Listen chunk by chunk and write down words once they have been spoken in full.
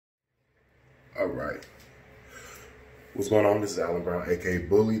All right. What's going on? This is Alan Brown, aka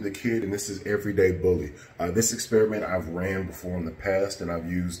Bully the Kid, and this is Everyday Bully. This experiment I've ran before in the past, and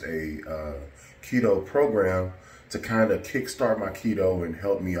I've used a keto program to kind of kickstart my keto and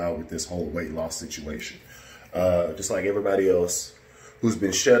help me out with this whole weight loss situation. Just like everybody else who's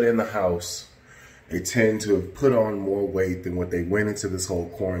been shut in the house, they tend to have put on more weight than what they went into this whole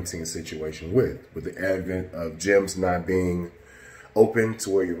quarantine situation with the advent of gyms not being open to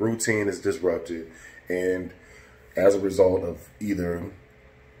where your routine is disrupted, and as a result of either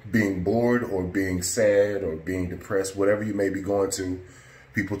being bored or being sad or being depressed, whatever you may be going to,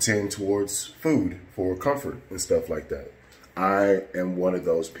 people tend towards food for comfort and stuff like that. I am one of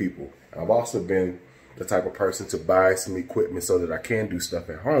those people. I've also been the type of person to buy some equipment so that I can do stuff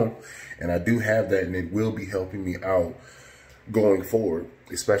at home, and I do have that, and it will be helping me out going forward,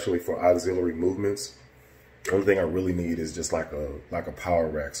 especially for auxiliary movements. The only thing I really need is just like a power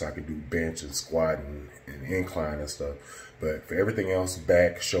rack so I can do bench and squat and incline and stuff. But for everything else,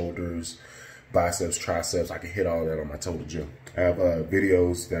 back, shoulders, biceps, triceps, I can hit all that on my Total Gym. I have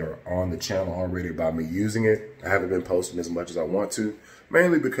videos that are on the channel already about me using it. I haven't been posting as much as I want to,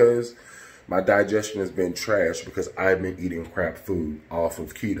 mainly because my digestion has been trashed because I've been eating crap food off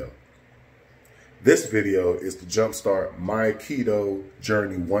of keto. This video is to jumpstart my keto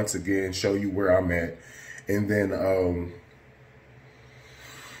journey once again, show you where I'm at, and then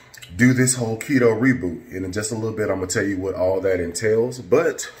do this whole keto reboot. And in just a little bit, I'm gonna tell you what all that entails.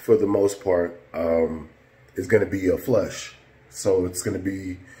 But for the most part, it's gonna be a flush. So it's gonna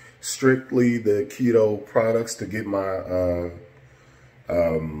be strictly the keto products to get my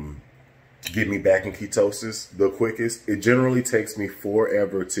get me back in ketosis the quickest. It generally takes me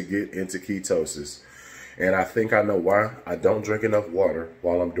forever to get into ketosis. And I think I know why. I don't drink enough water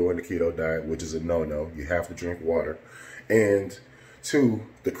while I'm doing the keto diet, which is a no-no. You have to drink water. And two,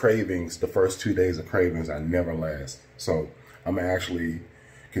 the cravings, the first 2 days of cravings, I never last. So I'm gonna actually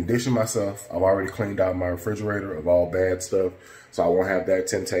condition myself. I've already cleaned out my refrigerator of all bad stuff, so I won't have that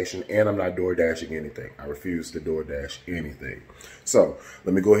temptation, and I'm not door dashing anything. I refuse to door dash anything. So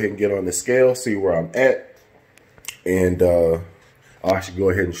let me go ahead and get on the scale, see where I'm at, and I'll actually go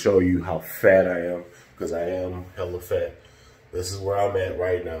ahead and show you how fat I am, because I am hella fat. This is where I'm at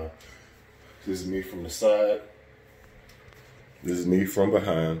right now. This is me from the side. This is me from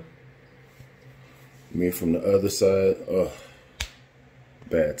behind. Me from the other side. Ugh.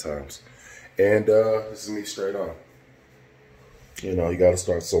 Bad times. And this is me straight on. You know, you gotta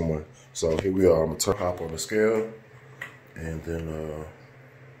start somewhere. So here we are. I'm gonna hop on the scale, and then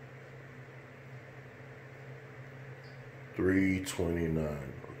 329 or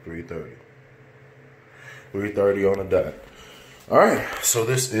 330. 330 on the dot. All right, so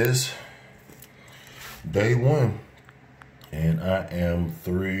this is day one, and I am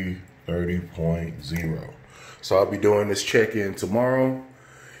 330.0. So I'll be doing this check-in tomorrow,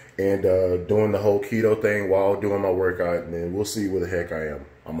 and doing the whole keto thing while doing my workout, and then we'll see where the heck I am.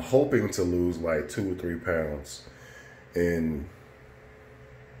 I'm hoping to lose like 2 or 3 pounds in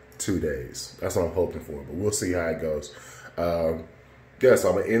 2 days. That's what I'm hoping for, but we'll see how it goes. Yeah, so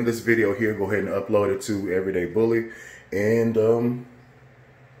I'm gonna end this video here, go ahead and upload it to Everyday Bully, and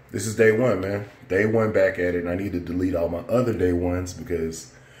this is day one, man. Day one back at it, and I need to delete all my other day ones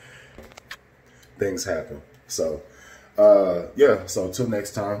because things happen. So yeah, so until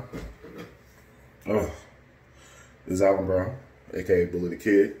next time, this is Alan Brown, aka Bully the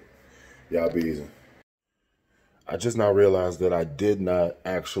Kid. Y'all be easy. I just now realized that I did not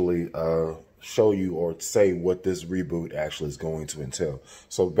actually show you or say what this reboot actually is going to entail.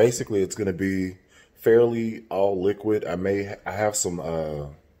 So basically, it's going to be fairly all liquid. I have some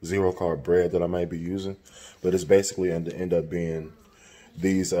zero carb bread that I might be using, but it's basically going to end up being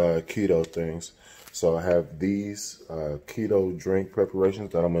these keto things. So I have these keto drink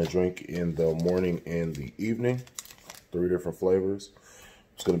preparations that I'm going to drink in the morning and the evening. 3 different flavors.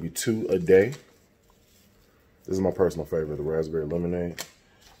 It's going to be 2 a day. This is my personal favorite, the raspberry lemonade.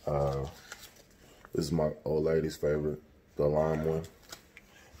 This is my old lady's favorite, the lime one.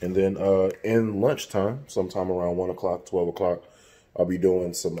 And then in lunchtime, sometime around 1 o'clock, 12 o'clock, I'll be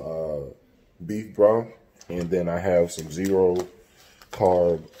doing some beef broth. And then I have some zero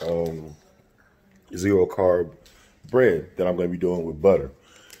carb bread that I'm going to be doing with butter.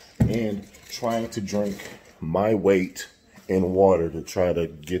 And trying to drink my weight in water to try to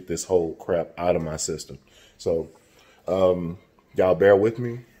get this whole crap out of my system. So y'all bear with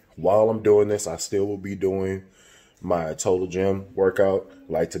me. While I'm doing this, I still will be doing my Total Gym workout.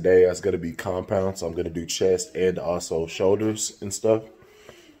 Like today, it's going to be compound, so I'm going to do chest and also shoulders and stuff.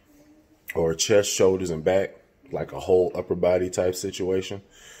 Or chest, shoulders, and back, like a whole upper body type situation.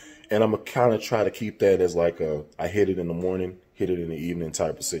 And I'm going to kind of try to keep that as like I hit it in the morning, hit it in the evening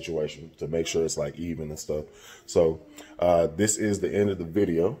type of situation to make sure it's like even and stuff. So this is the end of the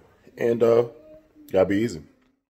video, and gotta be easy.